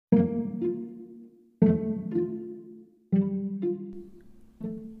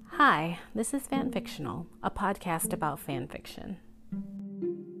Hi, this is Fanfictional, a podcast about fanfiction.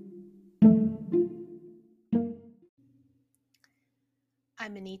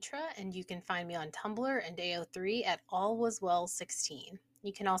 I'm Anitra, and you can find me on Tumblr and AO3 at allwaswell16.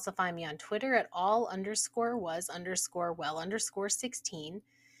 You can also find me on Twitter at all_was_well_16.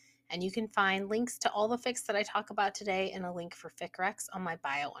 And you can find links to all the fics that I talk about today and a link for FicRecs on my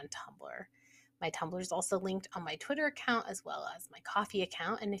bio on Tumblr. My Tumblr is also linked on my Twitter account as well as my Ko-fi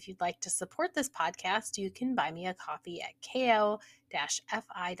account. And if you'd like to support this podcast, you can buy me a coffee at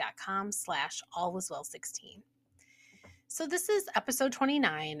ko-fi.com/allwaswell16. So this is episode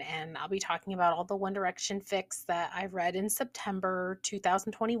 29, and I'll be talking about all the One Direction fics that I read in September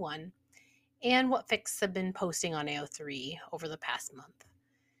 2021 and what fics have been posting on AO3 over the past month.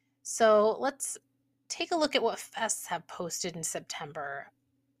 So let's take a look at what fests have posted in September.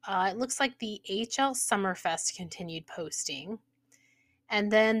 It looks like the HL Summerfest continued posting.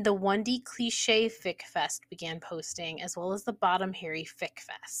 And then the 1D Cliche Fic Fest began posting, as well as the Bottom Harry Fic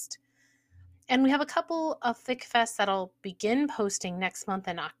Fest. And we have a couple of Fic Fests that'll begin posting next month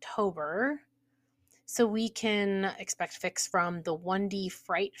in October. So we can expect fics from the 1D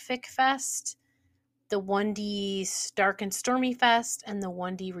Fright Fic Fest, the 1D Dark and Stormy Fest, and the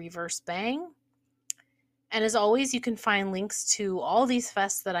 1D Reverse Bang. And as always, you can find links to all these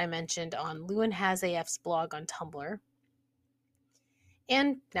fests that I mentioned on Lewin Has AF's blog on Tumblr.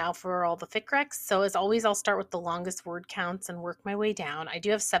 And now for all the fic recs. So as always, I'll start with the longest word counts and work my way down. I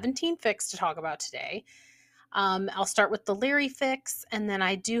do have 17 fics to talk about today. I'll start with the Larry fics, and then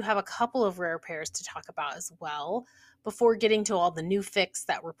I do have a couple of rare pairs to talk about as well, before getting to all the new fics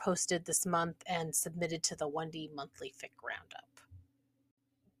that were posted this month and submitted to the 1D Monthly Fic Roundup.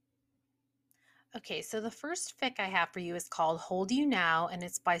 Okay, so the first fic I have for you is called Hold You Now, and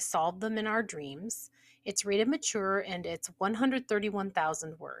it's by Solve Them in Our Dreams. It's rated mature, and it's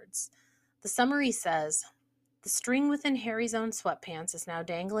 131,000 words. The summary says, the string within Harry's own sweatpants is now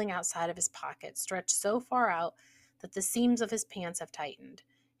dangling outside of his pocket, stretched so far out that the seams of his pants have tightened.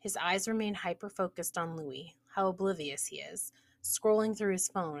 His eyes remain hyper-focused on Louis. How oblivious he is, scrolling through his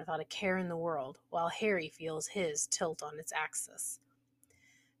phone without a care in the world, while Harry feels his tilt on its axis.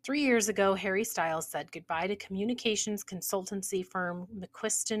 3 years ago, Harry Styles said goodbye to communications consultancy firm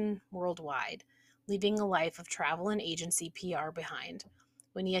McQuiston Worldwide, leaving a life of travel and agency PR behind.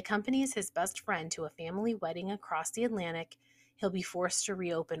 When he accompanies his best friend to a family wedding across the Atlantic, he'll be forced to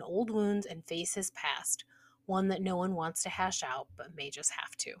reopen old wounds and face his past, one that no one wants to hash out but may just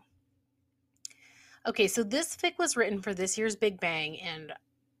have to. Okay, so this fic was written for this year's Big Bang, and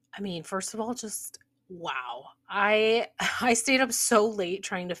I mean, first of all, just wow. I stayed up so late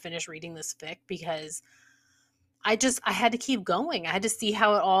trying to finish reading this fic because I had to keep going. I had to see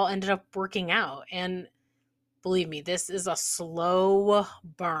how it all ended up working out. And believe me, this is a slow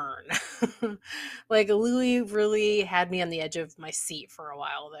burn. Like Louis really had me on the edge of my seat for a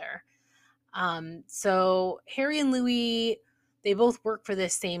while there. So Harry and Louis, they both work for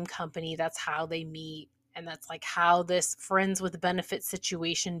this same company. That's how they meet. And that's like how this friends with benefit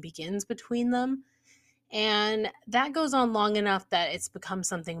situation begins between them. And that goes on long enough that it's become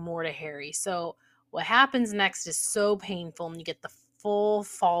something more to Harry. So what happens next is so painful, and you get the full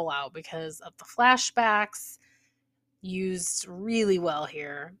fallout because of the flashbacks used really well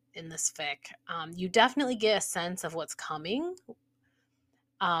here in this fic. You definitely get a sense of what's coming.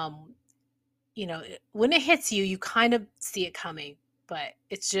 When it hits you, you kind of see it coming, but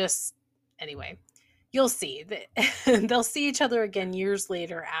it's just, anyway, you'll see. They'll see each other again years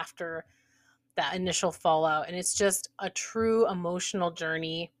later after that initial fallout, and it's just a true emotional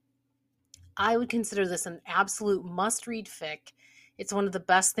journey. I would consider this an absolute must-read fic. It's one of the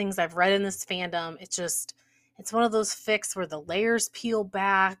best things I've read in this fandom. It's one of those fics where the layers peel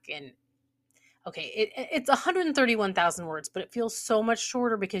back, and okay, it's 131,000 words, but it feels so much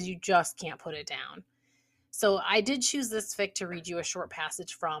shorter because you just can't put it down. So I did choose this fic to read you a short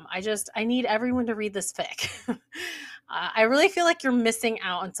passage from. I need everyone to read this fic. I really feel like you're missing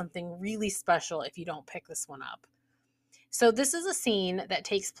out on something really special if you don't pick this one up. So this is a scene that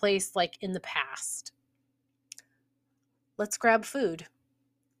takes place like in the past. Let's grab food.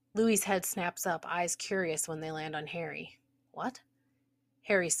 Louis's head snaps up, eyes curious when they land on Harry. What?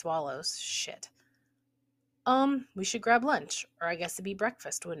 Harry swallows. Shit. We should grab lunch, or I guess it'd be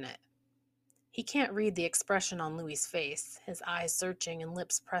breakfast, wouldn't it? He can't read the expression on Louis's face, his eyes searching and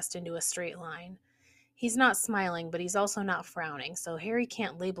lips pressed into a straight line. He's not smiling, but he's also not frowning, so Harry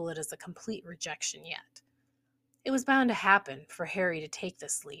can't label it as a complete rejection yet. It was bound to happen for Harry to take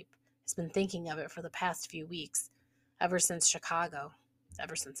this leap. He's been thinking of it for the past few weeks, ever since Chicago,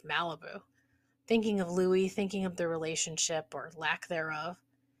 ever since Malibu. Thinking of Louis, thinking of their relationship, or lack thereof.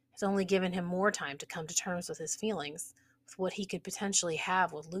 It's only given him more time to come to terms with his feelings, with what he could potentially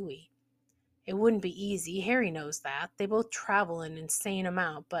have with Louis. It wouldn't be easy, Harry knows that. They both travel an insane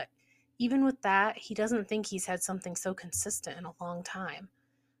amount, but even with that, he doesn't think he's had something so consistent in a long time.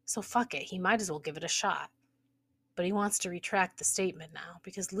 So fuck it, he might as well give it a shot. But he wants to retract the statement now,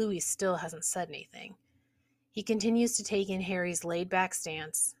 because Louis still hasn't said anything. He continues to take in Harry's laid-back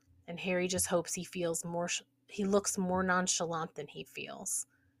stance, and Harry just hopes he looks more nonchalant than he feels.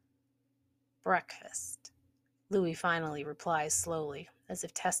 Breakfast. Louis finally replies slowly, as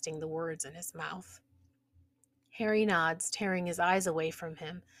if testing the words in his mouth. Harry nods, tearing his eyes away from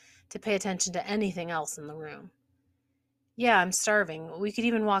him to pay attention to anything else in the room. Yeah, I'm starving. We could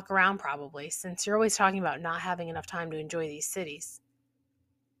even walk around probably, since you're always talking about not having enough time to enjoy these cities.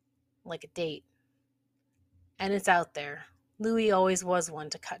 Like a date. And it's out there. Louis always was one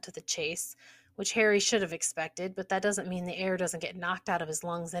to cut to the chase, which Harry should have expected, but that doesn't mean the air doesn't get knocked out of his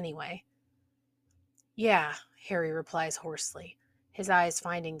lungs anyway. Yeah, Harry replies hoarsely, his eyes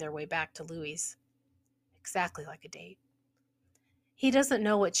finding their way back to Louis's. Exactly like a date. He doesn't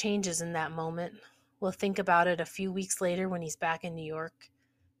know what changes in that moment. We'll think about it a few weeks later when he's back in New York,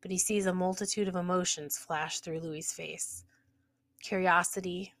 but he sees a multitude of emotions flash through Louis's face.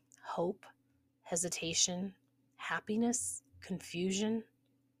 Curiosity, hope, hesitation, happiness, confusion,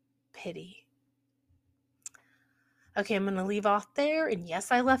 pity. Okay, I'm going to leave off there, and yes,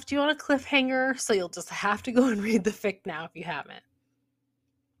 I left you on a cliffhanger, so you'll just have to go and read the fic now if you haven't.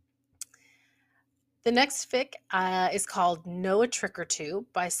 The next fic is called Know a Trick or Two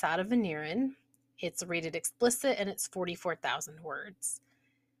by Sada Venirin. It's rated explicit and it's 44,000 words.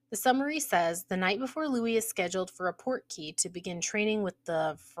 The summary says, the night before Louis is scheduled for a port key to begin training with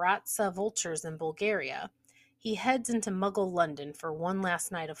the Vratsa Vultures in Bulgaria, he heads into Muggle London for one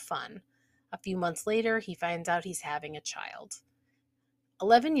last night of fun. A few months later, he finds out he's having a child.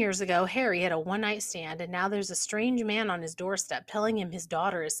 11 years ago, Harry had a one-night stand, and now there's a strange man on his doorstep telling him his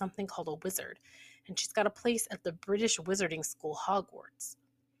daughter is something called a wizard, and she's got a place at the British wizarding school Hogwarts.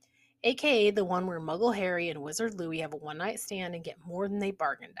 AKA the one where Muggle Harry and Wizard Louis have a one-night stand and get more than they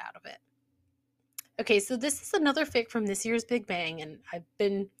bargained out of it. Okay, so this is another fic from this year's Big Bang, and I've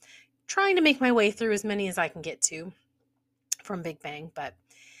been trying to make my way through as many as I can get to from Big Bang, but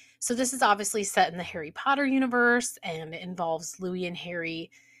so this is obviously set in the Harry Potter universe, and it involves Louis and Harry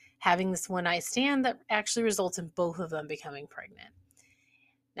having this one-night stand that actually results in both of them becoming pregnant.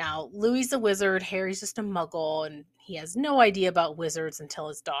 Now, Louis's a wizard, Harry's just a muggle, and he has no idea about wizards until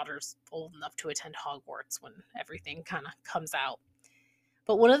his daughter's old enough to attend Hogwarts when everything kind of comes out.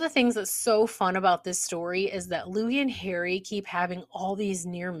 But one of the things that's so fun about this story is that Louis and Harry keep having all these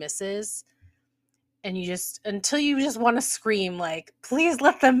near misses, and until you just want to scream, like, please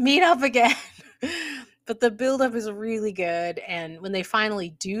let them meet up again. But the buildup is really good, and when they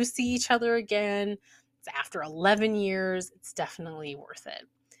finally do see each other again, it's after 11 years, it's definitely worth it.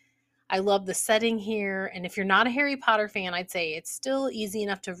 I love the setting here, and if you're not a Harry Potter fan, I'd say it's still easy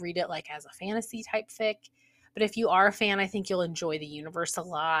enough to read it like as a fantasy type fic. But if you are a fan, I think you'll enjoy the universe a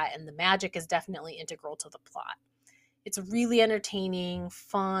lot, and the magic is definitely integral to the plot. It's really entertaining,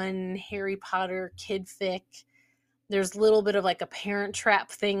 fun, Harry Potter kid fic. There's a little bit of like a parent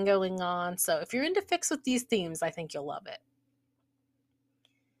trap thing going on, so if you're into fics with these themes, I think you'll love it.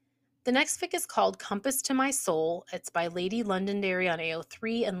 The next fic is called Compass to My Soul. It's by Lady Londonderry on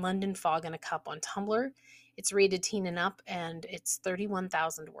AO3 and London Fog in a Cup on Tumblr. It's rated teen and up, and it's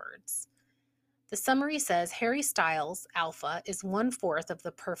 31,000 words. The summary says Harry Styles, Alpha, is 1/4 of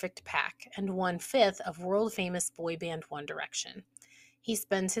the perfect pack and 1/5 of world-famous boy band One Direction. He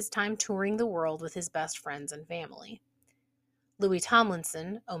spends his time touring the world with his best friends and family. Louis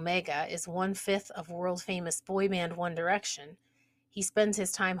Tomlinson, Omega, is 1/5 of world-famous boy band One Direction. He spends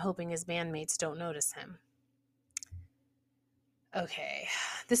his time hoping his bandmates don't notice him. Okay,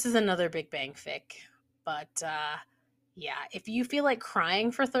 this is another Big Bang fic, but yeah, if you feel like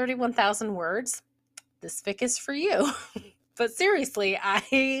crying for 31,000 words, this fic is for you. But seriously,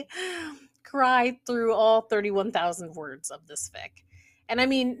 I cried through all 31,000 words of this fic. And I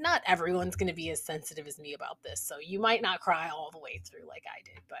mean, not everyone's going to be as sensitive as me about this, so you might not cry all the way through like I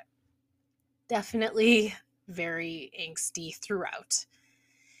did, but definitely very angsty throughout.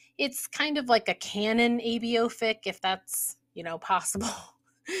 It's kind of like a canon ABO fic, if that's, possible.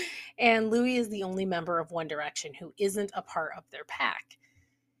 And Louis is the only member of One Direction who isn't a part of their pack.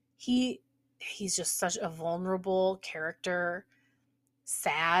 He's just such a vulnerable character,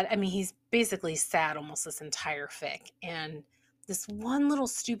 sad. I mean, he's basically sad almost this entire fic. And this one little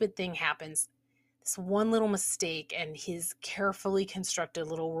stupid thing happens, this one little mistake, and his carefully constructed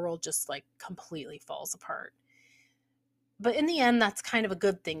little world just like completely falls apart. But in the end, that's kind of a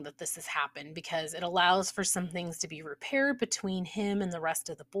good thing that this has happened because it allows for some things to be repaired between him and the rest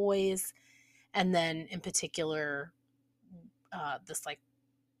of the boys. And then in particular, this like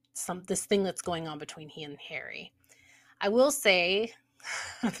this thing that's going on between he and Harry. I will say,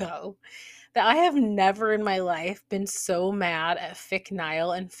 though, that I have never in my life been so mad at Fic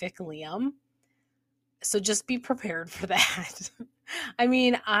Niall and Fic Liam. So just be prepared for that. I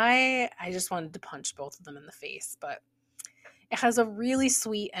mean, I just wanted to punch both of them in the face, but it has a really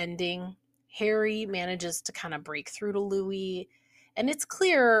sweet ending. Harry manages to kind of break through to Louis, and it's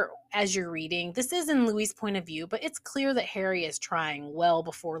clear as you're reading, this is in Louis's point of view, but it's clear that Harry is trying well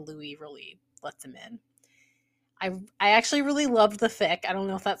before Louis really lets him in. I actually really loved the fic. I don't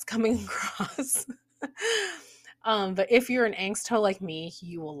know if that's coming across. But if you're an angst-ho like me,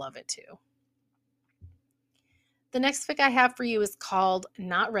 you will love it too. The next fic I have for you is called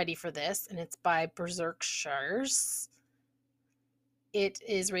Not Ready for This, and it's by Berserkshires. It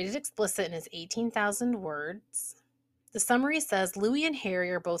is rated explicit and is 18,000 words. The summary says Louis and Harry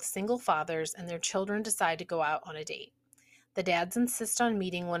are both single fathers, and their children decide to go out on a date. The dads insist on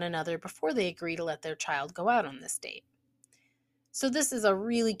meeting one another before they agree to let their child go out on this date. So this is a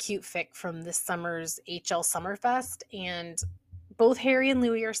really cute fic from this summer's HL Summerfest, and both Harry and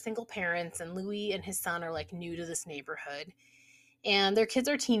Louis are single parents, and Louis and his son are like new to this neighborhood. And their kids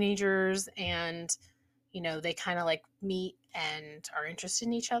are teenagers, and they kind of like meet and are interested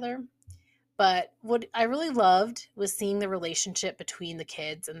in each other. But what I really loved was seeing the relationship between the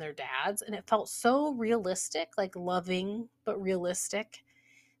kids and their dads, and it felt so realistic, like loving but realistic.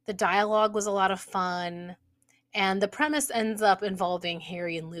 The dialogue was a lot of fun, and the premise ends up involving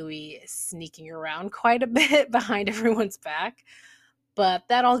Harry and Louis sneaking around quite a bit behind everyone's back. But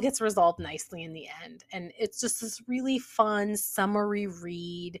that all gets resolved nicely in the end, and it's just this really fun summery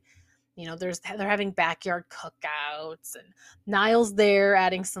read. They're having backyard cookouts, and Niall's there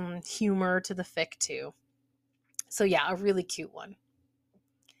adding some humor to the fic too. So yeah, a really cute one.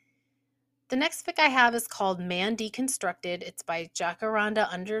 The next fic I have is called Man Deconstructed. It's by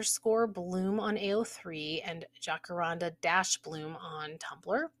Jacaranda_Bloom on AO3 and Jacaranda-Bloom on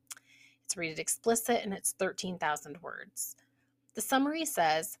Tumblr. It's rated explicit and it's 13,000 words. The summary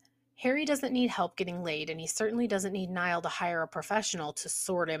says, Harry doesn't need help getting laid, and he certainly doesn't need Niall to hire a professional to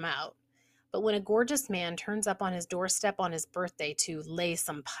sort him out. But when a gorgeous man turns up on his doorstep on his birthday to lay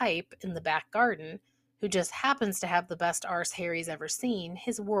some pipe in the back garden, who just happens to have the best arse Harry's ever seen,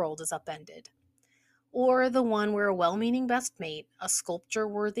 his world is upended. Or the one where a well-meaning best mate, a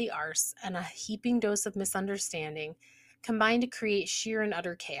sculpture-worthy arse, and a heaping dose of misunderstanding combine to create sheer and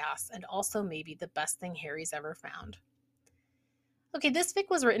utter chaos, and also maybe the best thing Harry's ever found. Okay, this fic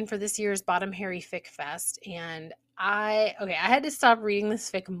was written for this year's Bottom Harry Fic Fest, and I had to stop reading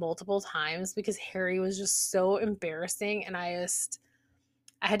this fic multiple times because Harry was just so embarrassing, and I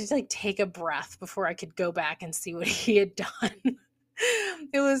had to like take a breath before I could go back and see what he had done.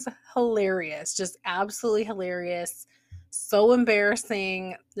 It was hilarious, just absolutely hilarious. So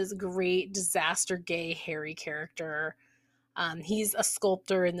embarrassing. This great disaster gay Harry character. He's a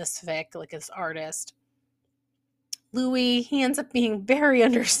sculptor in this fic, like this artist. Louis, he ends up being very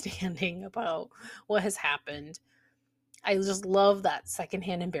understanding about what has happened. I just love that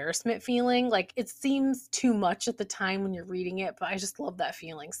secondhand embarrassment feeling. Like, it seems too much at the time when you're reading it, but I just love that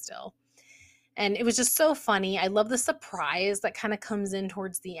feeling still. And it was just so funny. I love the surprise that kind of comes in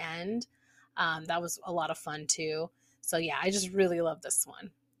towards the end. That was a lot of fun too. So yeah, I just really love this one.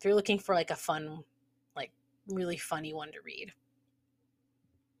 If you're looking for like a fun, like really funny one to read.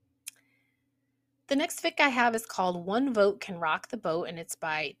 The next fic I have is called One Vote Can Rock the Boat, and it's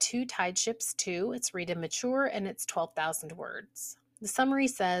by Two Tide Ships 2. It's rated mature, and it's 12,000 words. The summary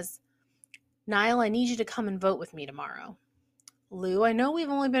says, Niall, I need you to come and vote with me tomorrow. Lou, I know we've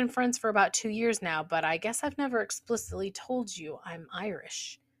only been friends for about 2 years now, but I guess I've never explicitly told you I'm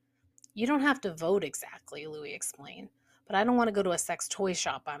Irish. You don't have to vote exactly, Louis explained, but I don't want to go to a sex toy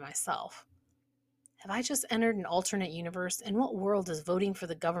shop by myself. Have I just entered an alternate universe? In what world does voting for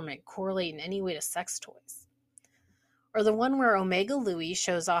the government correlate in any way to sex toys? Or the one where Omega Louis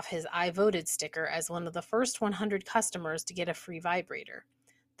shows off his I voted sticker as one of the first 100 customers to get a free vibrator.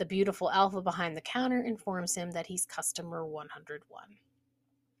 The beautiful alpha behind the counter informs him that he's customer 101.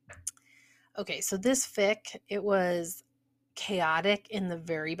 Okay, so this fic, it was chaotic in the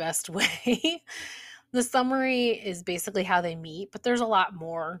very best way. The summary is basically how they meet, but there's a lot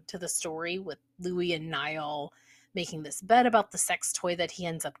more to the story with Louis and Niall making this bet about the sex toy that he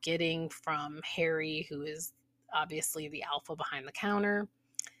ends up getting from Harry, who is obviously the alpha behind the counter.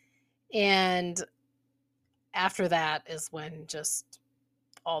 And after that is when just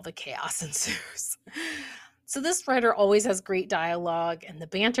all the chaos ensues. So this writer always has great dialogue, and the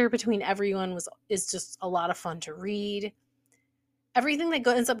banter between everyone is just a lot of fun to read. Everything that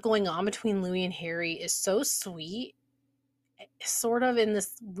ends up going on between Louis and Harry is so sweet, sort of in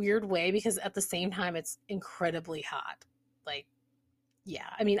this weird way, because at the same time it's incredibly hot. Like, yeah,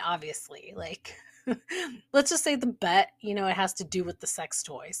 I mean, obviously, like, let's just say the bet, it has to do with the sex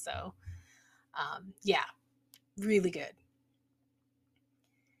toy. So, yeah, really good.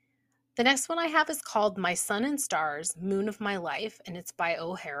 The next one I have is called My Sun and Stars, Moon of My Life, and it's by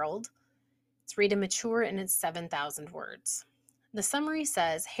O. Harold. It's rated mature and it's 7,000 words. The summary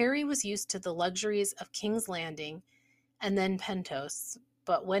says Harry was used to the luxuries of King's Landing and then Pentos,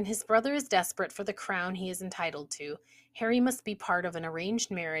 but when his brother is desperate for the crown he is entitled to, Harry must be part of an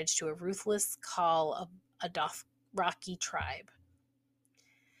arranged marriage to a ruthless Khal of a Dothraki tribe.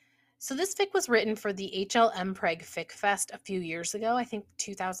 So this fic was written for the HLM Preg Fic Fest a few years ago. I think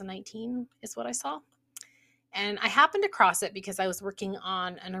 2019 is what I saw. And I happened across it because I was working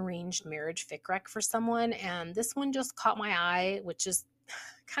on an arranged marriage fic rec for someone, and this one just caught my eye, which is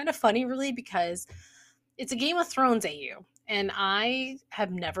kind of funny, really, because it's a Game of Thrones AU, and I have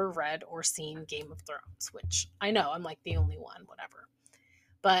never read or seen Game of Thrones, which I know I'm like the only one, whatever.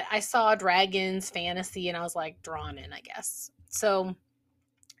 But I saw dragons, fantasy, and I was like drawn in, I guess. So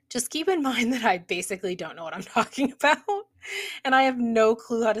just keep in mind that I basically don't know what I'm talking about, and I have no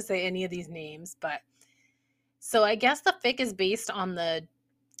clue how to say any of these names, but so I guess the fic is based on the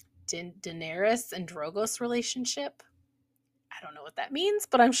Daenerys and Drogo's relationship. I don't know what that means,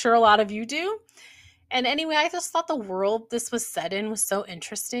 but I'm sure a lot of you do. And anyway, I just thought the world this was set in was so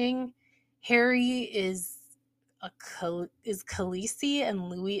interesting. Harry is Khaleesi and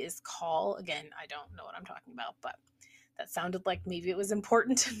Louis is Khal. Again, I don't know what I'm talking about, but that sounded like maybe it was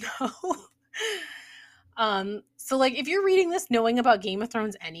important to know. So like if you're reading this knowing about Game of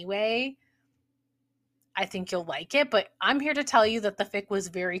Thrones anyway, I think you'll like it, but I'm here to tell you that the fic was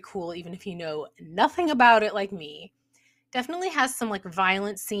very cool, even if you know nothing about it like me. Definitely has some like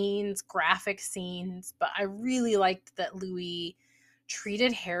violent scenes, graphic scenes, but I really liked that Louis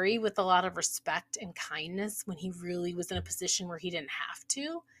treated Harry with a lot of respect and kindness when he really was in a position where he didn't have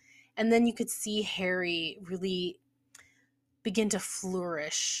to. And then you could see Harry really begin to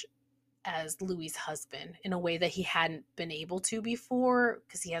flourish as Louis's husband in a way that he hadn't been able to before,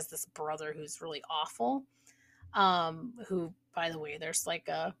 because he has this brother who's really awful. Who, by the way, there's like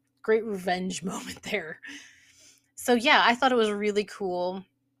a great revenge moment there. So yeah, I thought it was really cool.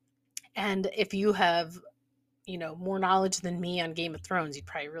 And if you have, more knowledge than me on Game of Thrones, you'd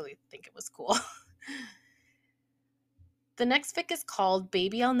probably really think it was cool. The next fic is called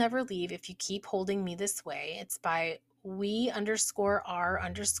Baby I'll Never Leave If You Keep Holding Me This Way. It's by we_r_the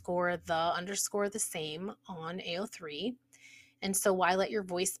same on AO3. And so Why Let Your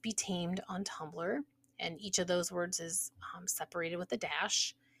Voice Be Tamed on Tumblr. And each of those words is separated with a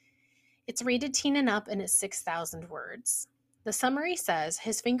dash. It's rated teen and up and it's 6,000 words. The summary says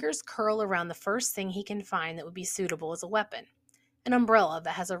his fingers curl around the first thing he can find that would be suitable as a weapon, an umbrella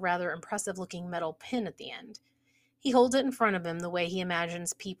that has a rather impressive looking metal pin at the end. He holds it in front of him the way he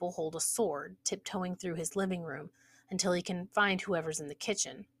imagines people hold a sword, tiptoeing through his living room until he can find whoever's in the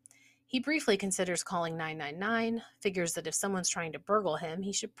kitchen. He briefly considers calling 999, figures that if someone's trying to burgle him,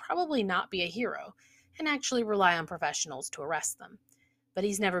 he should probably not be a hero and actually rely on professionals to arrest them. But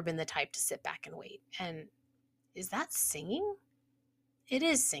he's never been the type to sit back and wait. And is that singing? It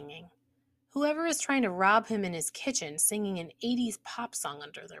is singing. Whoever is trying to rob him in his kitchen singing an 80s pop song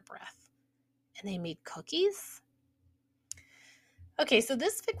under their breath. And they made cookies? Okay, so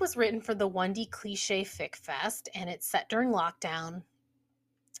this fic was written for the 1D Cliche Fic Fest, and it's set during lockdown.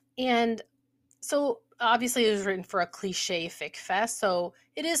 And so obviously it was written for a cliche fic fest, so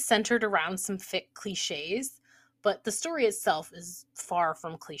it is centered around some fic cliches, but the story itself is far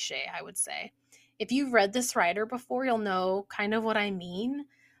from cliche, I would say. If you've read this writer before, you'll know kind of what I mean,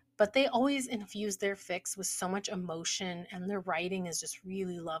 but they always infuse their fics with so much emotion, and their writing is just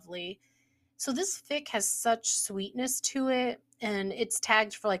really lovely. So this fic has such sweetness to it, and it's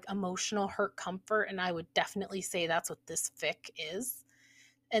tagged for like emotional hurt comfort, and I would definitely say that's what this fic is.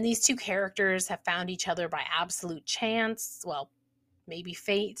 And these two characters have found each other by absolute chance, well, maybe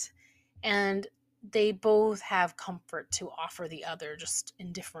fate, and they both have comfort to offer the other, just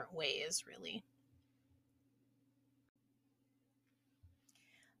in different ways, really.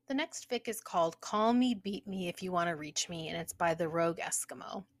 The next fic is called Call Me, Beat Me If You Want to Reach Me, and it's by the Rogue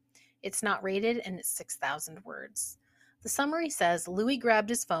Eskimo. It's not rated, and it's 6,000 words. The summary says Louis grabbed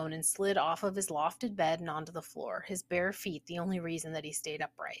his phone and slid off of his lofted bed and onto the floor, his bare feet the only reason that he stayed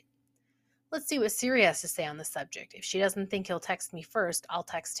upright. Let's see what Siri has to say on the subject. If she doesn't think he'll text me first, I'll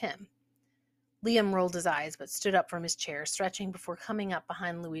text him. Liam rolled his eyes but stood up from his chair, stretching before coming up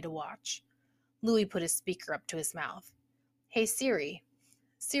behind Louis to watch. Louis put his speaker up to his mouth. "Hey, Siri."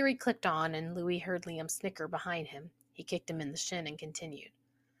 Siri clicked on, and Louis heard Liam snicker behind him. He kicked him in the shin and continued.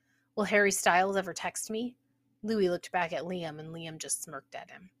 "Will Harry Styles ever text me?" Louis looked back at Liam, and Liam just smirked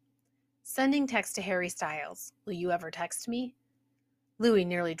at him. "Sending text to Harry Styles. Will you ever text me?" Louis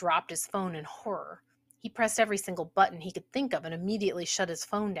nearly dropped his phone in horror. He pressed every single button he could think of and immediately shut his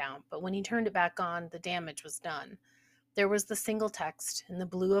phone down, but when he turned it back on, the damage was done. There was the single text in the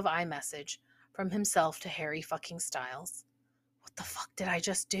blue of iMessage from himself to Harry fucking Styles. "What the fuck did I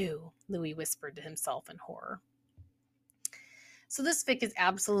just do?" Louis whispered to himself in horror. So this fic is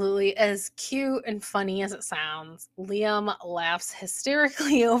absolutely as cute and funny as it sounds. Liam laughs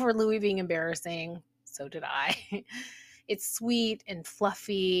hysterically over Louis being embarrassing. So did I. It's sweet and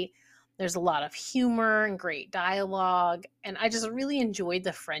fluffy. There's a lot of humor and great dialogue. And I just really enjoyed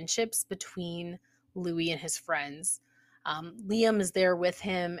the friendships between Louis and his friends. Liam is there with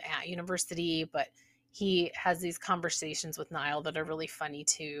him at university, but he has these conversations with Niall that are really funny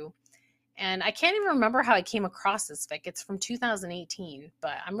too. And I can't even remember how I came across this fic. It's from 2018,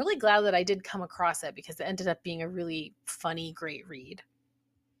 but I'm really glad that I did come across it because it ended up being a really funny, great read.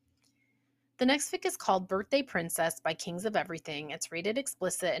 The next fic is called Birthday Princess by Kings of Everything. It's rated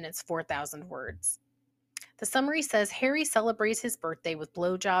explicit and it's 4,000 words. The summary says Harry celebrates his birthday with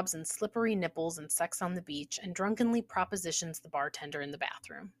blowjobs and slippery nipples and sex on the beach and drunkenly propositions the bartender in the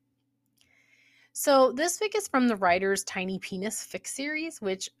bathroom. So this fic is from the writer's Tiny Penis fic series,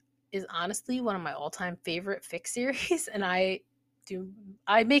 which is honestly one of my all-time favorite fic series, and I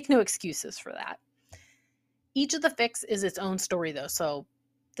make no excuses for that. Each of the fics is its own story though, so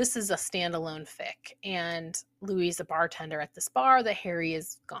this is a standalone fic, and Louis is a bartender at this bar that Harry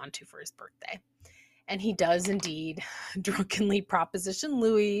has gone to for his birthday. And he does indeed drunkenly proposition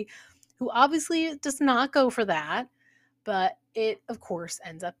Louis, who obviously does not go for that, but it, of course,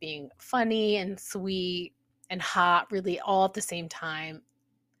 ends up being funny and sweet and hot, really all at the same time.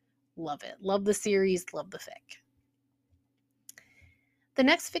 Love it. Love the series. Love the fic. The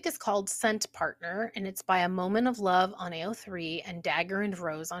next fic is called Scent Partner, and it's by A Moment of Love on AO3 and Dagger and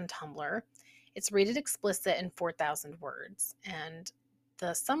Rose on Tumblr. It's rated explicit and 4,000 words. And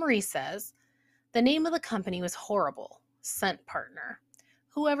the summary says, the name of the company was horrible. Scent Partner.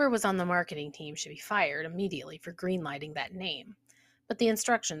 Whoever was on the marketing team should be fired immediately for greenlighting that name. But the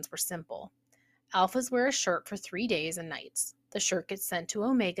instructions were simple. Alphas wear a shirt for 3 days and nights. The shirt gets sent to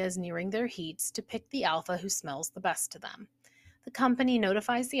Omegas nearing their heats to pick the alpha who smells the best to them. The company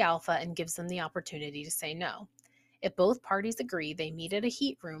notifies the alpha and gives them the opportunity to say no. If both parties agree, they meet at a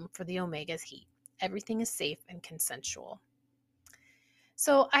heat room for the Omega's heat. Everything is safe and consensual.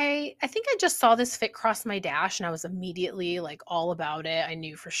 So I think I just saw this fic cross my dash and I was immediately like all about it. I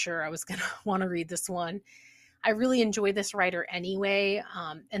knew for sure I was going to want to read this one. I really enjoy this writer anyway.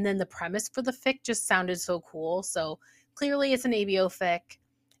 And then the premise for the fic just sounded so cool. So clearly it's an ABO fic.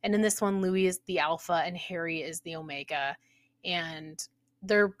 And in this one, Louis is the alpha and Harry is the omega. And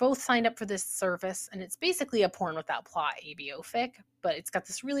they're both signed up for this service. And it's basically a porn without plot ABO fic. But it's got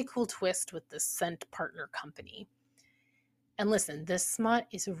this really cool twist with this scent partner company. And listen, this smut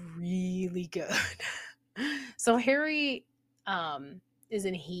is really good. So Harry is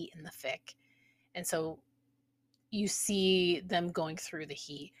in heat in the fic. And so you see them going through the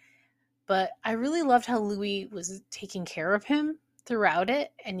heat. But I really loved how Louis was taking care of him throughout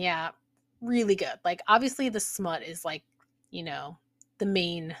it. And yeah, really good. Like obviously the smut is like, you know, the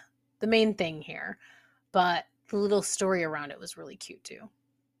main thing here. But the little story around it was really cute too.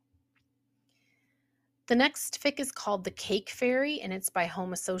 The next fic is called The Cake Fairy, and it's by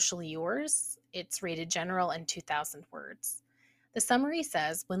Homosocially Yours. It's rated general and 2,000 words. The summary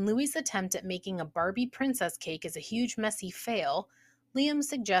says, when Louis' attempt at making a Barbie princess cake is a huge messy fail, Liam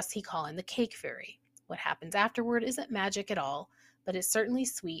suggests he call in the Cake Fairy. What happens afterward isn't magic at all, but it's certainly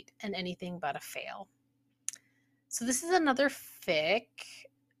sweet and anything but a fail. So this is another fic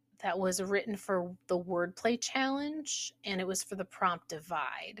that was written for the Wordplay Challenge, and it was for the prompt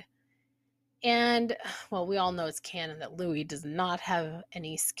Divide. And, well, we all know it's canon that Louis does not have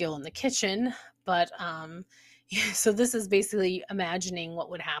any skill in the kitchen, but so this is basically imagining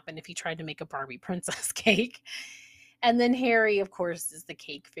what would happen if he tried to make a Barbie princess cake. And then Harry, of course, is the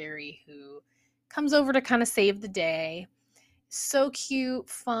cake fairy who comes over to kind of save the day. So cute,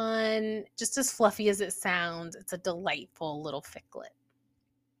 fun, just as fluffy as it sounds. It's a delightful little ficlet.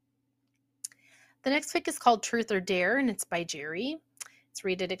 The next fic is called Truth or Dare, and it's by Jerry. It's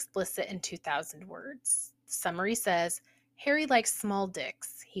rated explicit and 2,000 words. The summary says, Harry likes small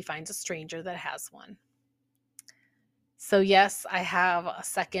dicks. He finds a stranger that has one. So, yes, I have a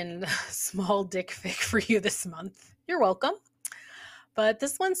second small dick fic for you this month. You're welcome. But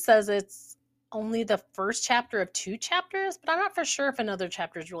this one says it's only the first chapter of 2 chapters, but I'm not for sure if another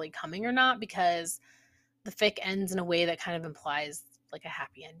chapter is really coming or not because the fic ends in a way that kind of implies like a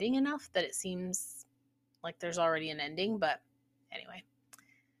happy ending enough that it seems like there's already an ending. But anyway,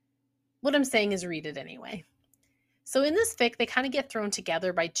 what I'm saying is read it anyway. So in this fic, they kind of get thrown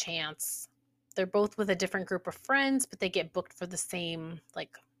together by chance. They're both with a different group of friends, but they get booked for the same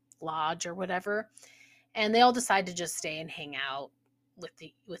like lodge or whatever, and they all decide to just stay and hang out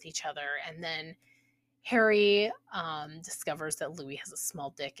with each other. And then Harry discovers that Louis has a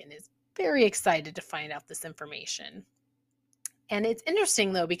small dick and is very excited to find out this information. And it's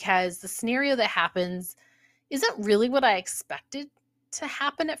interesting though because the scenario that happens isn't really what I expected to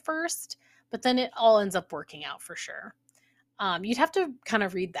happen at first, but then it all ends up working out for sure. You'd have to kind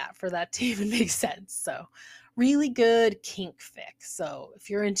of read that for that to even make sense. So, really good kink fic. So, if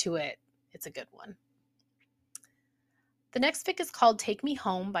you're into it, it's a good one. The next fic is called Take Me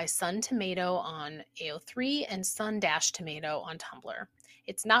Home by Sun Tomato on AO3 and Sun Tomato on Tumblr.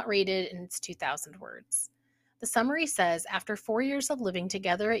 It's not rated and it's 2,000 words. The summary says, after 4 years of living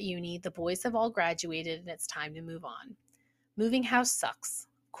together at uni, the boys have all graduated and it's time to move on. Moving house sucks.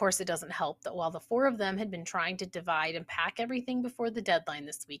 Of course, it doesn't help that while the 4 of them had been trying to divide and pack everything before the deadline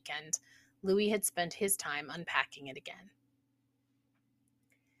this weekend, Louis had spent his time unpacking it again.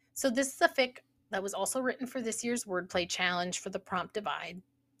 So this is a fic that was also written for this year's wordplay challenge for the prompt divide.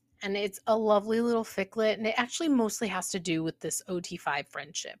 And it's a lovely little ficlet, and it actually mostly has to do with this OT5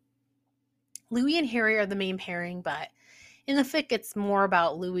 friendship. Louis and Harry are the main pairing, but in the fic, it's more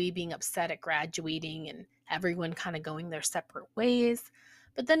about Louis being upset at graduating and everyone kind of going their separate ways.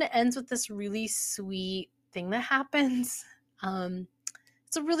 But then it ends with this really sweet thing that happens.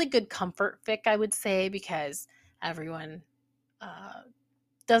 It's a really good comfort fic, I would say, because everyone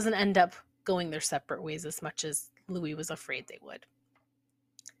doesn't end up going their separate ways as much as Louis was afraid they would.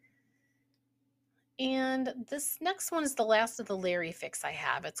 And this next one is the last of the Larry fics I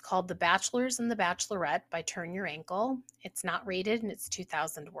have. It's called The Bachelors and the Bachelorette by Turn Your Ankle. It's not rated and it's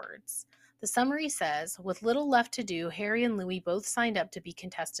 2,000 words. The summary says, with little left to do, Harry and Louis both signed up to be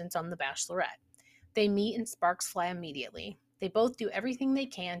contestants on The Bachelorette. They meet and sparks fly immediately. They both do everything they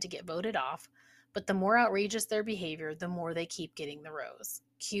can to get voted off, but the more outrageous their behavior, the more they keep getting the rose.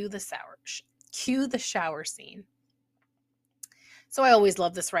 Cue the shower scene. So I always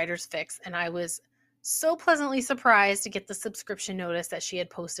love this writer's fics, and I was so pleasantly surprised to get the subscription notice that she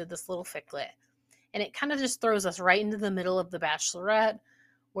had posted this little ficlet. And it kind of just throws us right into the middle of The Bachelorette,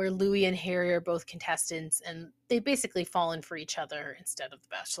 where Louis and Harry are both contestants, and they've basically fallen for each other instead of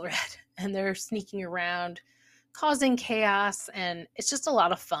The Bachelorette. And they're sneaking around, causing chaos, and it's just a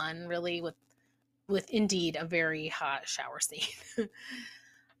lot of fun, really, with indeed a very hot shower scene.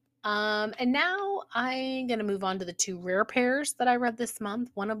 And now I'm going to move on to the 2 rare pairs that I read this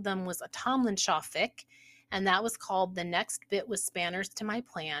month. One of them was a Tomlin Shaw fic, and that was called The Next Bit Was Spanners to My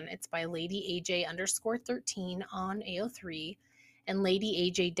Plan. It's by Lady AJ_13 on AO3 and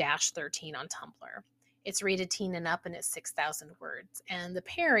Lady AJ-13 on Tumblr. It's rated teen and up and it's 6,000 words. And the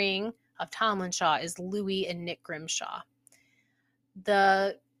pairing of Tomlin Shaw is Louis and Nick Grimshaw.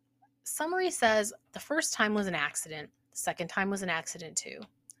 The summary says the first time was an accident. The second time was an accident too.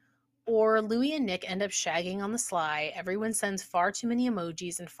 Or Louis and Nick end up shagging on the sly, everyone sends far too many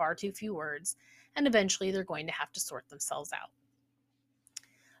emojis and far too few words, and eventually they're going to have to sort themselves out.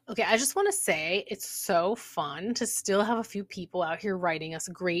 Okay, I just want to say it's so fun to still have a few people out here writing us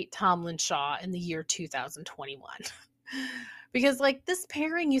great Tomlin Shaw in the year 2021. Because like this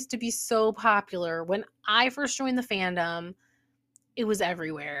pairing used to be so popular. When I first joined the fandom, it was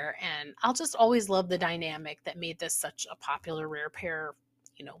everywhere, and I'll just always love the dynamic that made this such a popular rare pair,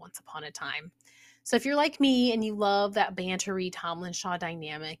 once upon a time. So if you're like me and you love that bantery Tomlin Shaw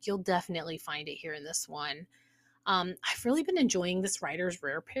dynamic, you'll definitely find it here in this one. I've really been enjoying this writer's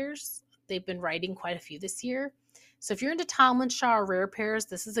rare pairs. They've been writing quite a few this year. So if you're into Tomlin Shaw or rare pairs,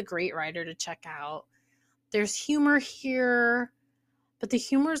 this is a great writer to check out. There's humor here, but the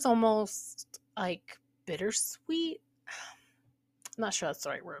humor is almost like bittersweet. I'm not sure that's the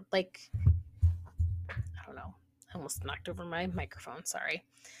right word. Like, I don't know. I almost knocked over my microphone. Sorry.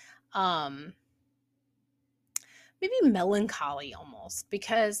 Maybe melancholy almost,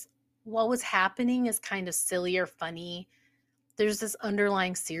 because what was happening is kind of silly or funny. There's this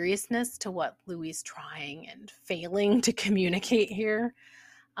underlying seriousness to what Louis is trying and failing to communicate here,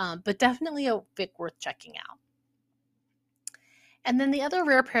 but definitely a fic worth checking out. And then the other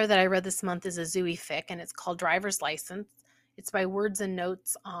rare pair that I read this month is a Zooey fic, and it's called Driver's License. It's by Words and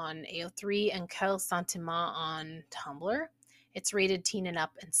Notes on AO3 and Quel Sentiment on Tumblr. It's rated teen and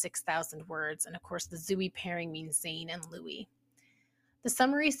up and 6,000 words. And of course, the Zooey pairing means Zane and Louie. The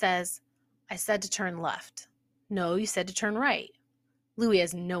summary says, I said to turn left. No, you said to turn right. Louis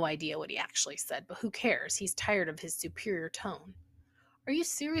has no idea what he actually said, but who cares? He's tired of his superior tone. Are you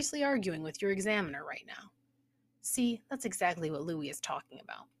seriously arguing with your examiner right now? See, that's exactly what Louis is talking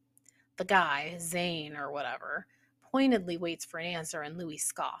about. The guy, Zane or whatever, pointedly waits for an answer and Louis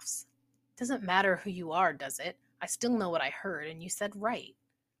scoffs. Doesn't matter who you are, does it? I still know what I heard and you said right.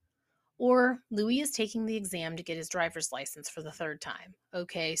 Or Louis is taking the exam to get his driver's license for the third time.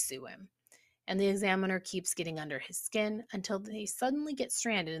 Okay, sue him. And the examiner keeps getting under his skin until they suddenly get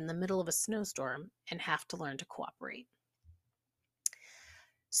stranded in the middle of a snowstorm and have to learn to cooperate.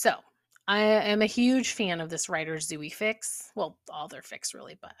 So, I am a huge fan of this writer's Zooey fics. Well, all their fics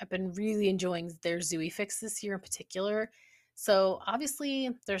really, but I've been really enjoying their Zooey fics this year in particular. So,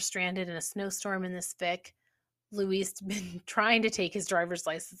 obviously, they're stranded in a snowstorm in this fic. Louis has been trying to take his driver's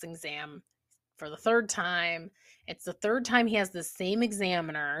license exam for the third time. It's the third time he has the same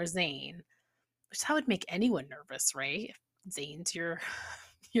examiner, Zane, which that would make anyone nervous, right? If Zane's your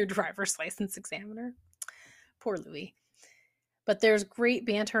driver's license examiner. Poor Louis. But there's great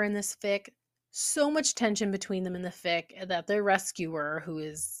banter in this fic. So much tension between them in the fic that their rescuer, who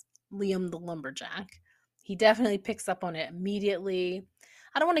is Liam the lumberjack, he definitely picks up on it immediately.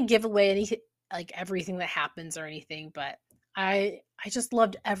 I don't want to give away any like everything that happens or anything, but I just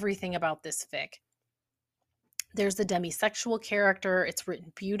loved everything about this fic. There's the demisexual character. It's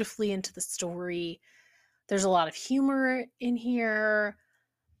written beautifully into the story. There's a lot of humor in here.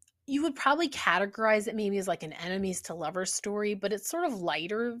 You would probably categorize it maybe as like an enemies to lovers story, but it's sort of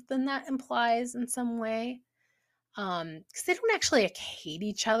lighter than that implies in some way. Because they don't actually like, hate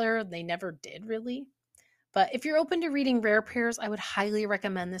each other. They never did really. But if you're open to reading rare pairs, I would highly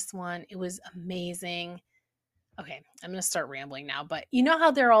recommend this one. It was amazing. Okay, I'm going to start rambling now, but you know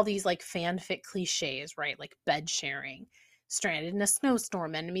how there are all these like fanfic cliches, right? Like bed sharing, stranded in a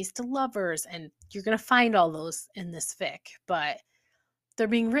snowstorm, enemies to lovers, and you're going to find all those in this fic, but they're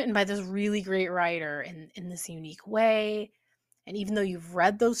being written by this really great writer in this unique way. And even though you've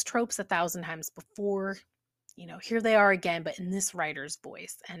read those tropes 1,000 times before, you know, here they are again, but in this writer's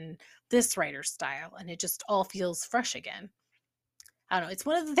voice and this writer's style, and it just all feels fresh again. I don't know. It's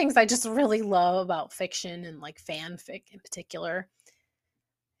one of the things I just really love about fiction and like fanfic in particular.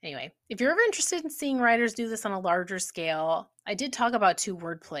 Anyway, if you're ever interested in seeing writers do this on a larger scale, I did talk about 2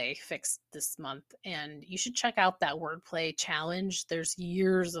 wordplay fics this month, and you should check out that wordplay challenge. There's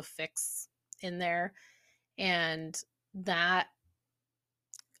years of fics in there, and that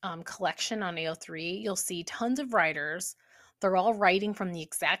collection on AO3, you'll see tons of writers. They're all writing from the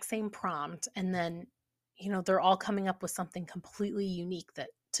exact same prompt, and then you know they're all coming up with something completely unique that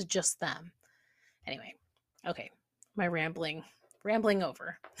to just them. Anyway, okay, my rambling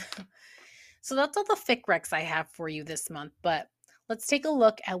over. So that's all the fic recs I have for you this month, but let's take a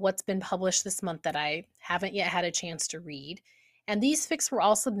look at what's been published this month that I haven't yet had a chance to read. And these fics were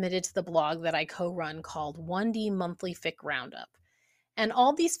all submitted to the blog that I co-run called 1D Monthly Fic Roundup. And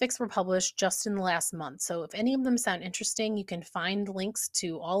all these fics were published just in the last month. So if any of them sound interesting, you can find links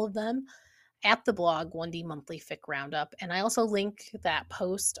to all of them at the blog 1D Monthly Fic Roundup. And I also link that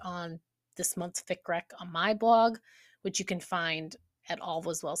post on this month's fic rec on my blog, which you can find at All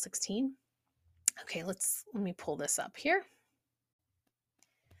Was Well 16. Okay, let me pull this up here.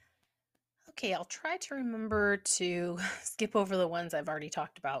 Okay, I'll try to remember to skip over the ones I've already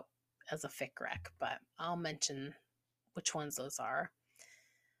talked about as a fic rec, but I'll mention which ones those are.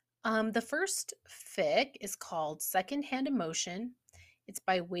 The first fic is called Secondhand Emotion. It's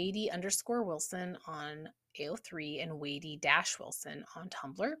by Wadey_Wilson on AO3 and Wadey-Wilson on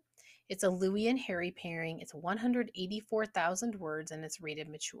Tumblr. It's a Louis and Harry pairing. It's 184,000 words and it's rated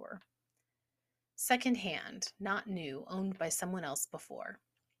mature. Secondhand, not new, owned by someone else before.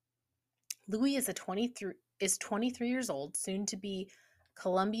 Louis is 23 years old, soon to be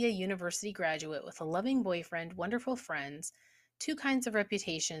Columbia University graduate with a loving boyfriend, wonderful friends, 2 kinds of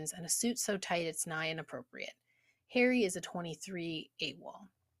reputations, and a suit so tight it's nigh inappropriate. Harry is 23 AWOL.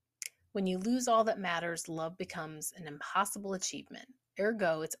 When you lose all that matters, love becomes an impossible achievement.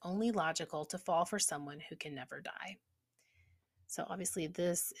 Ergo, it's only logical to fall for someone who can never die. So obviously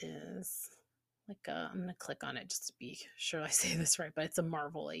this is like I'm going to click on it just to be sure I say this right, but it's a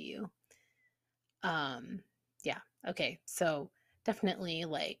Marvel AU. Yeah, okay, so definitely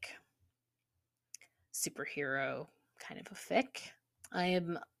like superhero kind of a fic. I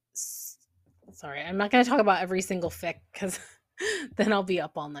am sorry, I'm not going to talk about every single fic because then I'll be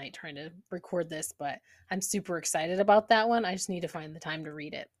up all night trying to record this, but I'm super excited about that one. I just need to find the time to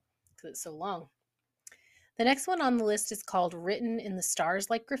read it because it's so long. The next one on the list is called Written in the Stars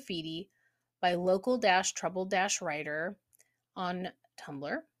Like Graffiti by local-troubled-writer on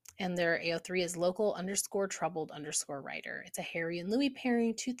Tumblr. And their AO3 is local_troubled_writer. It's a Harry and Louis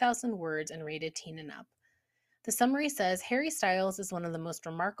pairing, 2,000 words, and rated teen and up. The summary says Harry Styles is one of the most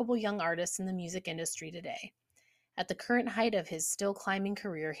remarkable young artists in the music industry today. At the current height of his still climbing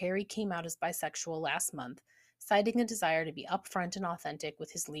career, Harry came out as bisexual last month, citing a desire to be upfront and authentic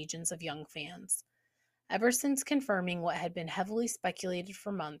with his legions of young fans. Ever since confirming what had been heavily speculated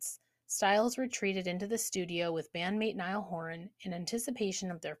for months, Styles retreated into the studio with bandmate Niall Horan in anticipation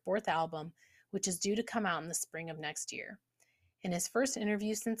of their fourth album, which is due to come out in the spring of next year. In his first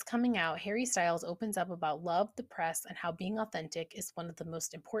interview since coming out, Harry Styles opens up about love, the press, and how being authentic is one of the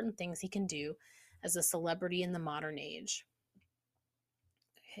most important things he can do as a celebrity in the modern age.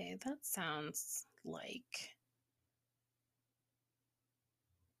 Okay, that sounds like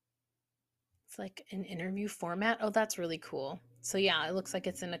it's like an interview format. Oh, that's really cool. So yeah, it looks like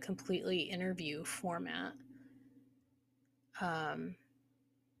it's in a completely interview format.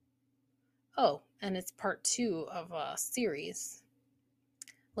 Oh, and it's part 2 of a series.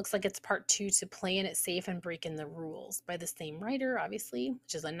 Looks like it's part 2 to Playing It Safe and Breaking the Rules by the same writer, obviously,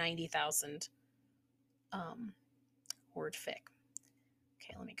 which is a 90,000 word fic.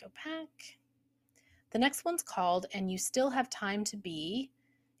 Okay, let me go back. The next one's called And You Still Have Time to Be.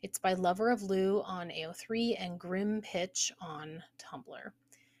 It's by Lover of Lou on AO3 and Grim Pitch on Tumblr.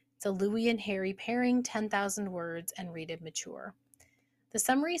 It's a Louis and Harry pairing, 10,000 words, and rated mature. The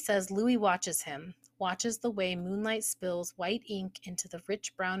summary says Louis watches him, watches the way moonlight spills white ink into the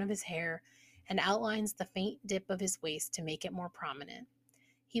rich brown of his hair and outlines the faint dip of his waist to make it more prominent.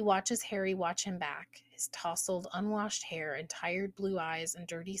 He watches Harry watch him back, his tousled, unwashed hair and tired blue eyes and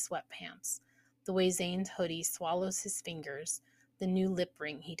dirty sweatpants, the way Zane's hoodie swallows his fingers, the new lip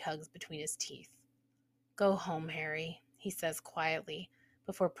ring he tugs between his teeth. Go home, Harry, he says quietly,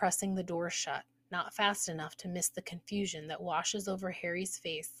 before pressing the door shut, not fast enough to miss the confusion that washes over Harry's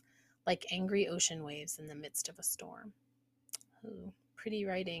face like angry ocean waves in the midst of a storm. Ooh, pretty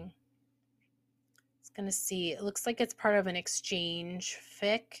writing. It's gonna see, it looks like it's part of an exchange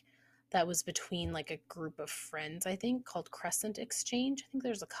fic that was between like a group of friends, I think, called Crescent Exchange. I think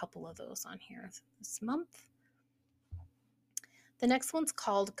there's a couple of those on here this month. The next one's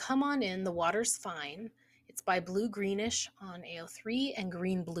called Come On In, The Water's Fine. It's by Blue Greenish on AO3 and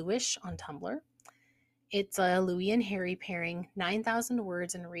Green Bluish on Tumblr. It's a Louis and Harry pairing, 9,000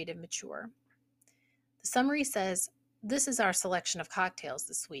 words and rated mature. The summary says, this is our selection of cocktails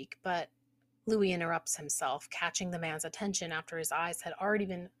this week, but Louis interrupts himself, catching the man's attention after his eyes had already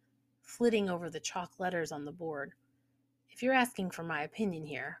been flitting over the chalk letters on the board. If you're asking for my opinion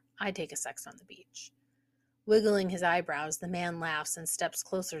here, I'd take a sex on the beach. Wiggling his eyebrows, the man laughs and steps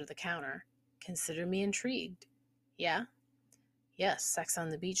closer to the counter. Consider me intrigued. Yeah? Yes, sex on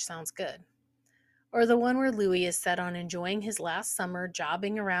the beach sounds good. Or the one where Louis is set on enjoying his last summer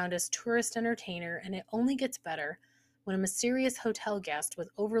jobbing around as tourist entertainer, and it only gets better when a mysterious hotel guest with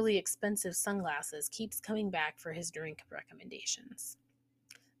overly expensive sunglasses keeps coming back for his drink recommendations.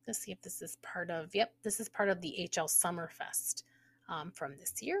 Let's see if this is part of, this is part of the HL Summerfest from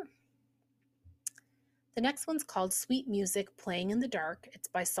this year. The next one's called Sweet Music Playing in the Dark. It's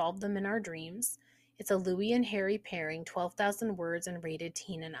by Solve Them in Our Dreams. It's a Louis and Harry pairing, 12,000 words and rated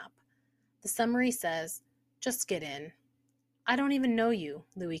teen and up. The summary says, just get in. I don't even know you,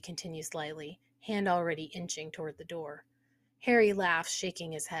 Louis continues lightly, hand already inching toward the door. Harry laughs,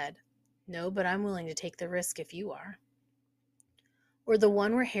 shaking his head. No, but I'm willing to take the risk if you are. Or the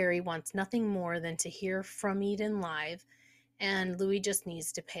one where Harry wants nothing more than to hear from Eden live, and Louis just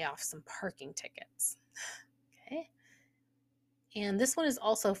needs to pay off some parking tickets. Okay. And this one is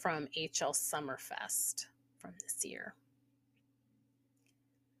also from HL Summerfest from this year.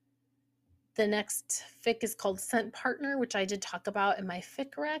 The next fic is called Scent Partner, which I did talk about in my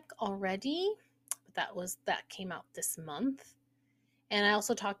fic rec already, but that came out this month. And I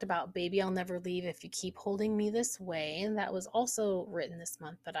also talked about Baby I'll Never Leave If You Keep Holding Me This Way, and that was also written this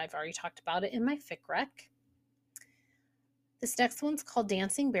month, but I've already talked about it in my fic rec. This next one's called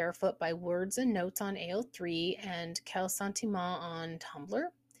Dancing Barefoot by Words and Notes on AO3 and Quel Sentiment on Tumblr.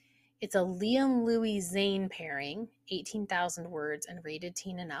 It's a Liam Louis Zane pairing, 18,000 words and rated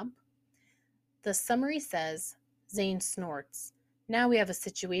teen and up. The summary says, Zane snorts. Now we have a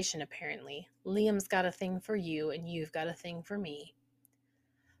situation apparently. Liam's got a thing for you and you've got a thing for me.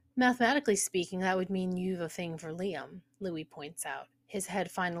 Mathematically speaking, that would mean you've a thing for Liam, Louis points out, his head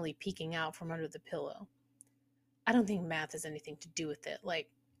finally peeking out from under the pillow. I don't think math has anything to do with it. Like,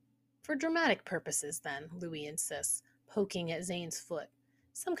 for dramatic purposes, then, Louis insists, poking at Zane's foot.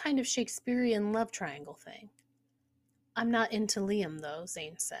 Some kind of Shakespearean love triangle thing. I'm not into Liam, though,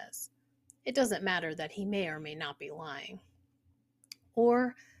 Zane says. It doesn't matter that he may or may not be lying.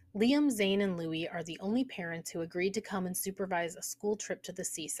 Or, Liam, Zane, and Louis are the only parents who agreed to come and supervise a school trip to the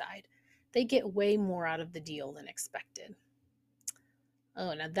seaside. They get way more out of the deal than expected.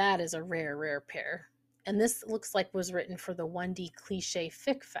 Oh, now that is a rare, rare pair. And this looks like was written for the 1D Cliche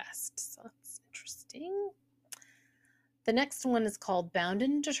Fic Fest. So that's interesting. The next one is called Bound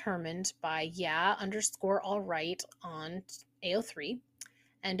and Determined by yeah_allright on AO3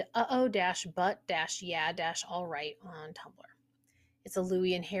 and uh-oh-but-yeah-allright on Tumblr. It's a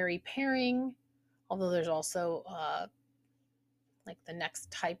Louis and Harry pairing, although there's also like the next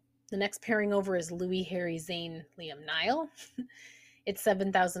pairing over is Louis, Harry, Zane, Liam, Niall. It's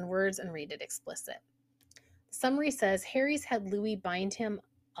 7,000 words and rated explicit. The summary says Harry's had Louis bind him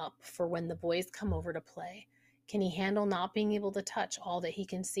up for when the boys come over to play. Can he handle not being able to touch all that he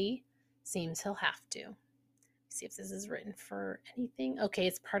can see? Seems he'll have to. See if this is written for anything. Okay,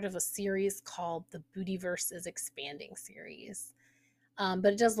 it's part of a series called the Bootyverse is Expanding series.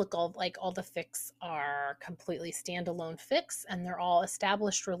 But it does look like all the fics are completely standalone fics, and they're all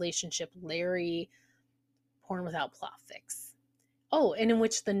established relationship Larry porn without plot fics. Oh, and in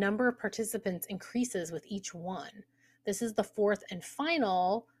which the number of participants increases with each one. This is the fourth and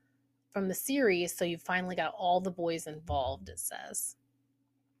final from the series, so you've finally got all the boys involved, it says.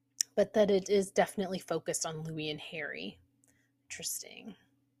 But that it is definitely focused on Louis and Harry. Interesting.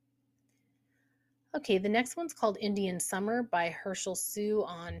 Okay, the next one's called Indian Summer by Herschel Sue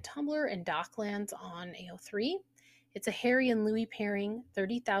on Tumblr and Docklands on AO3. It's a Harry and Louis pairing,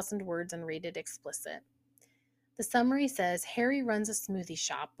 30,000 words and rated explicit. The summary says Harry runs a smoothie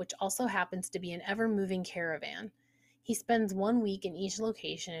shop, which also happens to be an ever-moving caravan. He spends 1 week in each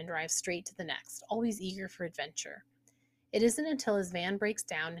location and drives straight to the next, always eager for adventure. It isn't until his van breaks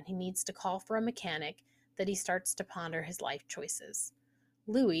down and he needs to call for a mechanic that he starts to ponder his life choices.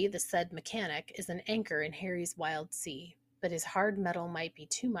 Louis, the said mechanic, is an anchor in Harry's wild sea, but his hard metal might be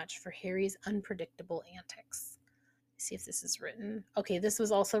too much for Harry's unpredictable antics. Let's see if this is written. Okay, this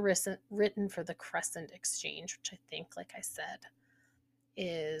was also written for the Crescent Exchange, which I think, like I said,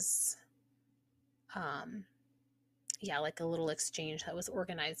 is like a little exchange that was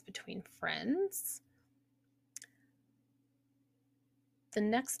organized between friends. The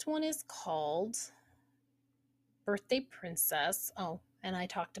next one is called Birthday Princess. Oh, and I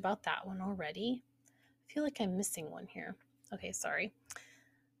talked about that one already. I feel like I'm missing one here. Okay, sorry.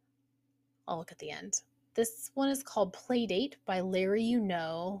 I'll look at the end. This one is called Playdate by Larry You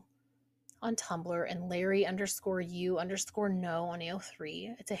Know on Tumblr and Larry_you_know on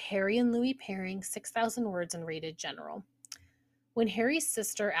AO3. It's a Harry and Louis pairing, 6,000 words and rated general. When Harry's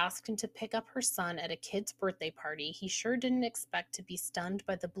sister asked him to pick up her son at a kid's birthday party, he sure didn't expect to be stunned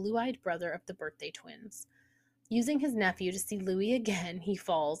by the blue-eyed brother of the birthday twins. Using his nephew to see Louis again, he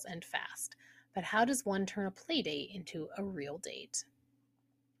falls, and fast. But how does one turn a play date into a real date?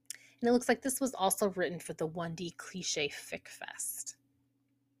 And it looks like this was also written for the 1D Cliche Fic Fest.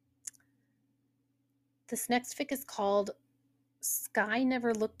 This next fic is called Sky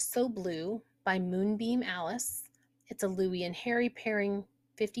Never Looked So Blue by Moonbeam Alice. It's a Louis and Harry pairing,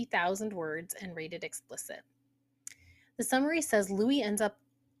 50,000 words and rated explicit. The summary says Louis ends up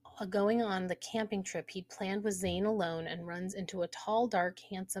going on the camping trip he'd planned with Zane alone and runs into a tall, dark,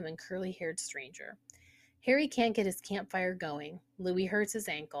 handsome, and curly-haired stranger. Harry can't get his campfire going. Louis hurts his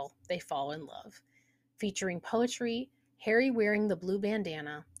ankle. They fall in love. Featuring poetry, Harry wearing the blue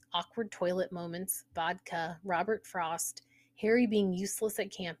bandana, awkward toilet moments, vodka, Robert Frost, Harry being useless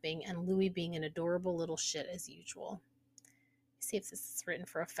at camping, and Louis being an adorable little shit as usual. Let's see if this is written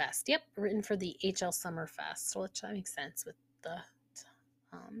for a fest. Yep, written for the HL Summer Fest, which that makes sense with the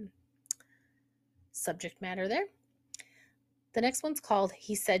subject matter there. The next one's called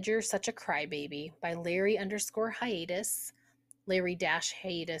He Said You're Such a Crybaby by Larry_hiatus,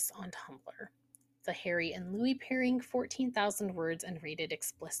 Larry-hiatus on Tumblr. The Harry and Louis pairing, 14,000 words and rated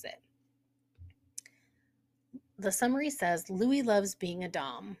explicit. The summary says Louis loves being a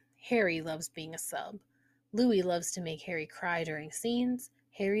dom. Harry loves being a sub. Louis loves to make Harry cry during scenes.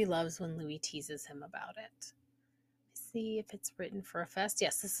 Harry loves when Louis teases him about it. Let's see if it's written for a fest.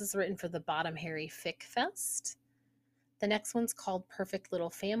 Yes, this is written for the Bottom Harry Fic Fest. The next one's called Perfect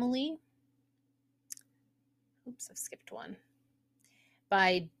Little Family. Oops, I've skipped one.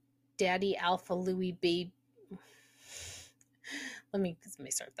 By Daddy Alpha Louis Babe. Let me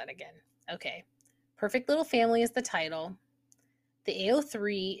start that again. Okay. Perfect Little Family is the title. The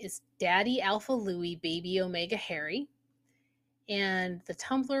AO3 is Daddy Alpha Louie Baby Omega Harry. And the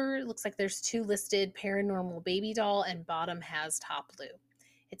Tumblr looks like there's 2 listed, Paranormal Baby Doll and Bottom has Top Lou.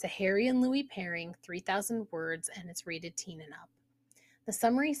 It's a Harry and Louie pairing, 3,000 words, and it's rated teen and up. The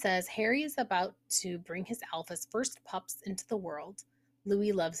summary says Harry is about to bring his alpha's first pups into the world.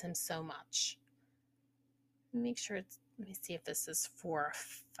 Louie loves him so much. Make sure let me see if this is for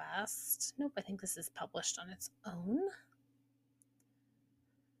Fest. Nope, I think this is published on its own.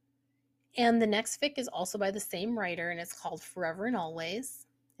 And the next fic is also by the same writer, and it's called Forever and Always.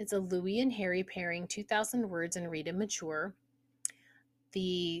 It's a Louie and Harry pairing, 2,000 words, and rated mature.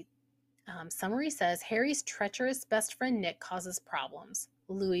 The summary says Harry's treacherous best friend Nick causes problems.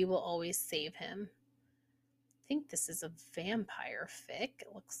 Louie will always save him. I think this is a vampire fic,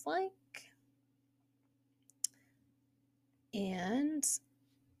 it looks like. And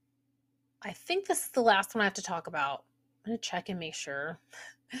I think this is the last one I have to talk about. I'm going to check and make sure.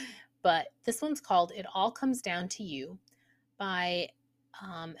 But this one's called It All Comes Down to You by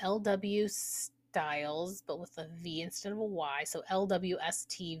L.W. Styles, but with a V instead of a Y. So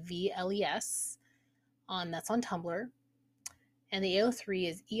LWSTVLES. That's on Tumblr. And the AO3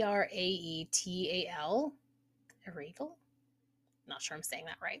 is ERAETAL. Eragal? Not sure I'm saying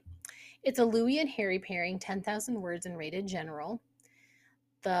that right. It's a Louie and Harry pairing, 10,000 words, and rated general.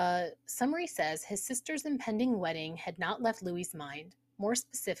 The summary says his sister's impending wedding had not left Louie's mind. More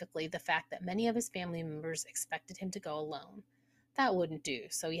specifically, the fact that many of his family members expected him to go alone. That wouldn't do,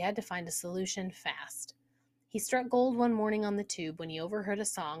 so he had to find a solution fast. He struck gold one morning on the tube when he overheard a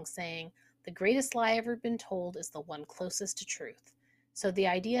song saying, "The greatest lie ever been told is the one closest to truth." So the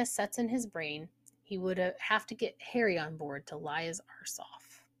idea sets in his brain. He would have to get Harry on board to lie his arse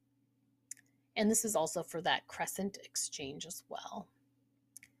off. And this is also for that Crescent exchange as well.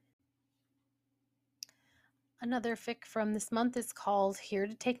 Another fic from this month is called Here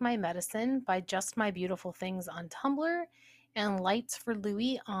to Take My Medicine by Just My Beautiful Things on Tumblr and Lights for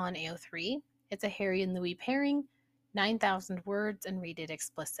Louie on AO3. It's a Harry and Louie pairing, 9,000 words, and rated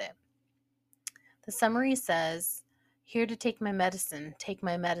explicit. The summary says, "Here to take my medicine,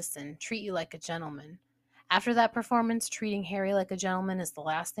 treat you like a gentleman." After that performance, treating Harry like a gentleman is the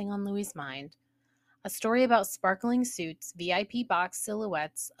last thing on Louie's mind. A story about sparkling suits, VIP box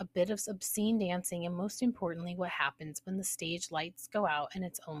silhouettes, a bit of obscene dancing, and most importantly, what happens when the stage lights go out and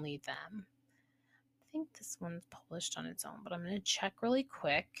it's only them. I think this one's published on its own, but I'm going to check really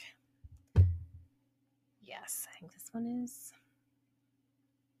quick. Yes, I think this one is.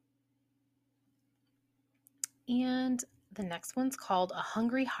 And the next one's called A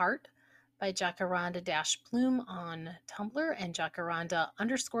Hungry Heart by Jacaranda-Bloom on Tumblr and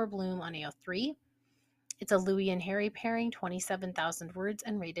Jacaranda_Bloom on AO3. It's a Louie and Harry pairing, 27,000 words,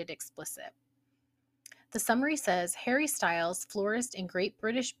 and rated explicit. The summary says, Harry Styles, florist and Great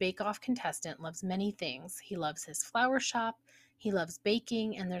British Bake Off contestant, loves many things. He loves his flower shop, he loves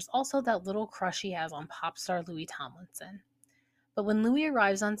baking, and there's also that little crush he has on pop star Louis Tomlinson. But when Louis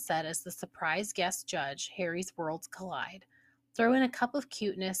arrives on set as the surprise guest judge, Harry's worlds collide. Throw in a cup of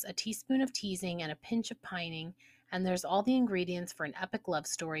cuteness, a teaspoon of teasing, and a pinch of pining, and there's all the ingredients for an epic love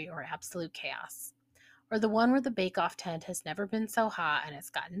story or absolute chaos. Or the one where the bake-off tent has never been so hot and it's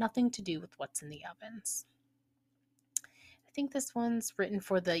got nothing to do with what's in the ovens. I think this one's written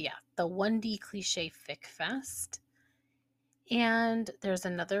for the 1D Cliche Fic Fest. And there's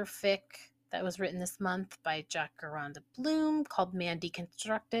another fic that was written this month by Jacaranda-Bloom called Man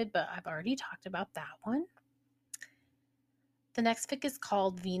Deconstructed, but I've already talked about that one. The next fic is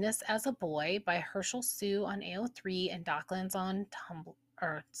called Venus as a Boy by Herschel Sue on AO3 and Docklands on Tumblr.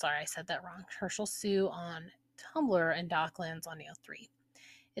 I said that wrong. Herschel Sue on Tumblr and Docklands on AO3.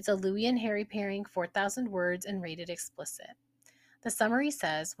 It's a Louie and Harry pairing, 4,000 words, and rated explicit. The summary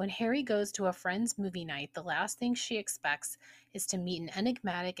says, when Harry goes to a friend's movie night, the last thing she expects is to meet an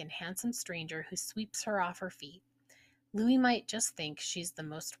enigmatic and handsome stranger who sweeps her off her feet. Louie might just think she's the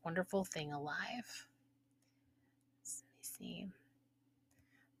most wonderful thing alive. Let me see.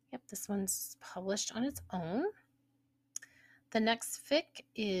 Yep, this one's published on its own. The next fic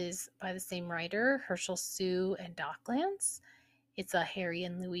is by the same writer, Herschel Sue and Docklands. It's a Harry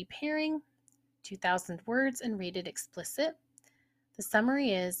and Louie pairing, 2,000 words, and rated explicit. The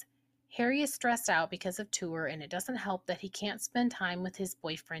summary is, Harry is stressed out because of tour, and it doesn't help that he can't spend time with his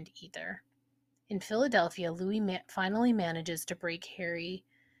boyfriend either. In Philadelphia, Louie finally manages to break Harry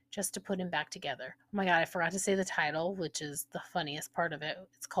just to put him back together. Oh my god, I forgot to say the title, which is the funniest part of it.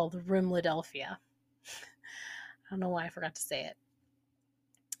 It's called Rimladelphia. I don't know why I forgot to say it.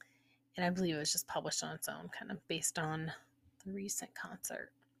 And I believe it was just published on its own, kind of based on the recent concert.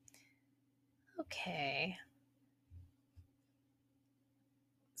 Okay.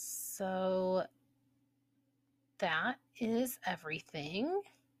 So that is everything.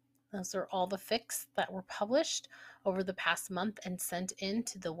 Those are all the fics that were published over the past month and sent in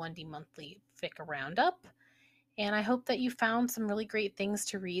to the 1D Monthly Fic Roundup. And I hope that you found some really great things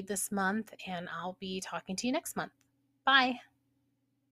to read this month, and I'll be talking to you next month. Bye.